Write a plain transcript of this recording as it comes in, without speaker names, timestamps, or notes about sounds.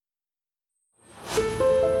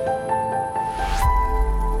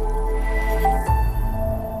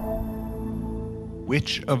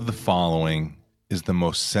Which of the following is the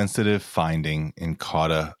most sensitive finding in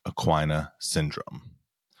Cauda equina syndrome?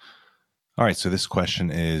 All right, so this question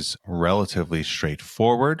is relatively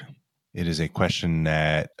straightforward. It is a question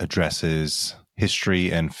that addresses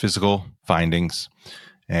history and physical findings.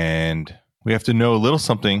 And we have to know a little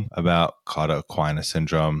something about Cauda equina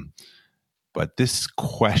syndrome. But this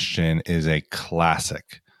question is a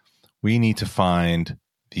classic. We need to find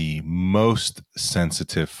the most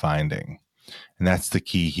sensitive finding. And that's the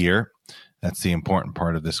key here. That's the important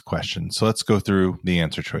part of this question. So let's go through the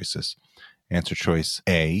answer choices. Answer choice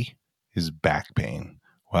A is back pain.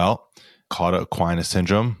 Well, Cauda equina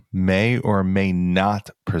syndrome may or may not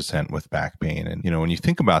present with back pain. And, when you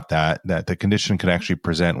think about that the condition could actually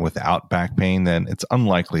present without back pain, then it's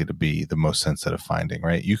unlikely to be the most sensitive finding,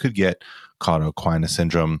 right? You could get Cauda equina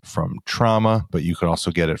syndrome from trauma, but you could also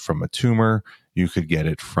get it from a tumor. You could get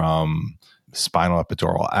it from spinal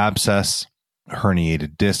epidural abscess,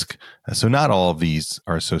 herniated disc. So not all of these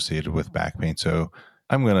are associated with back pain. So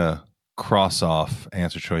I'm going to cross off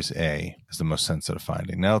answer choice A as the most sensitive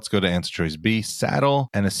finding. Now let's go to answer choice B, saddle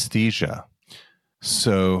anesthesia.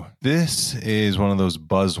 So this is one of those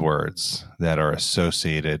buzzwords that are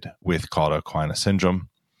associated with Cauda equina syndrome.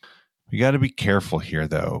 We got to be careful here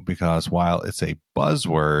though, because while it's a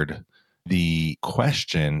buzzword, the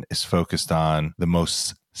question is focused on the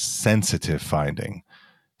most sensitive finding.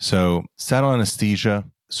 So saddle anesthesia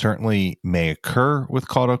certainly may occur with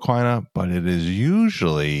Cauda equina, but it is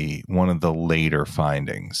usually one of the later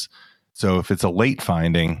findings. So if it's a late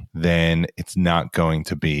finding, then it's not going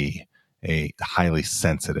to be a highly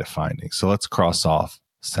sensitive finding. So let's cross off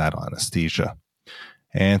saddle anesthesia.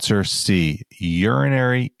 Answer C,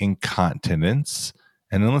 urinary incontinence.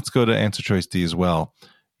 And then let's go to answer choice D as well,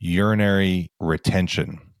 urinary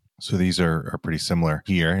retention. So these are pretty similar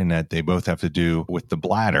here in that they both have to do with the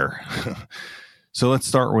bladder. So let's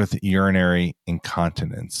start with urinary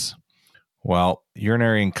incontinence. Well,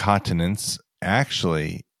 urinary incontinence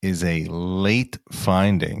actually is a late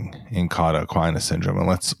finding in Cauda equina syndrome. And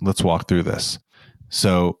let's walk through this.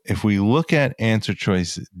 So if we look at answer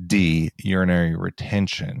choice D, urinary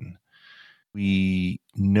retention, we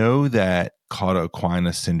know that Cauda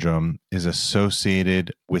equina syndrome is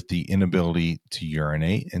associated with the inability to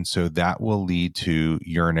urinate. And so that will lead to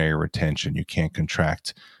urinary retention. You can't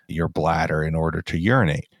contract your bladder in order to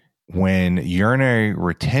urinate. When urinary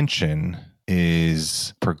retention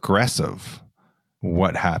is progressive,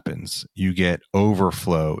 what happens? You get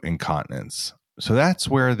overflow incontinence. So that's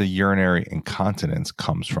where the urinary incontinence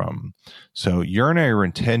comes from. So urinary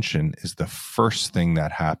retention is the first thing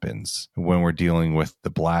that happens when we're dealing with the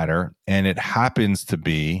bladder, and it happens to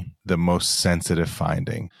be the most sensitive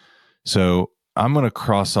finding. So I'm going to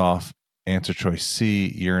cross off answer choice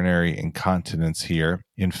C, urinary incontinence here,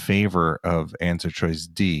 in favor of answer choice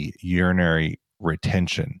D, urinary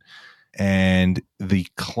retention. And the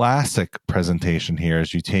classic presentation here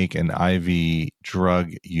is you take an IV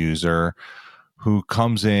drug user who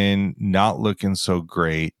comes in not looking so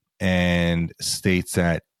great and states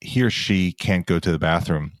that he or she can't go to the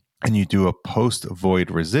bathroom. And you do a post-void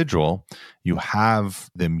residual, you have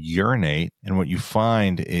them urinate, and what you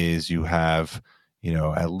find is you have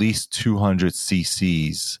at least 200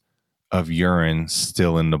 cc's of urine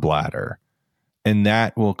still in the bladder. And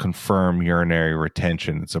that will confirm urinary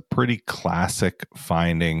retention. It's a pretty classic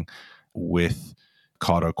finding with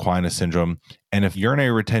Cauda equina syndrome. And if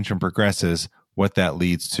urinary retention progresses, what that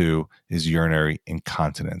leads to is urinary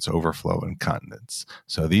incontinence, overflow incontinence.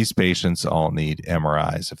 So these patients all need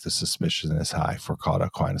MRIs if the suspicion is high for Cauda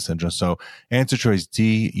equina syndrome. So answer choice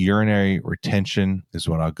D, urinary retention is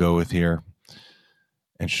what I'll go with here.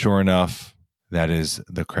 And sure enough, that is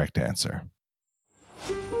the correct answer.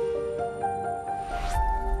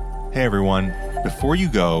 Hey everyone, before you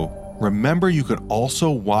go, remember you could also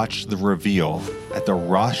watch the reveal at the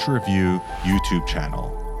Rosh Review YouTube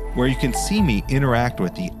channel, where you can see me interact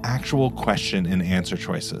with the actual question and answer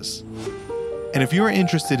choices. And if you are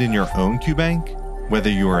interested in your own QBank, whether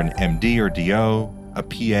you are an MD or DO, a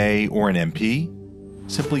PA, or an MP,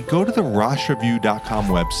 simply go to the RoshReview.com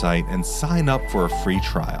website and sign up for a free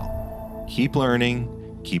trial. Keep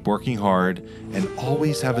learning, keep working hard, and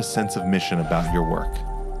always have a sense of mission about your work.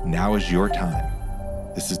 Now is your time.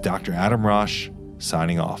 This is Dr. Adam Rosh,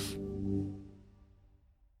 signing off.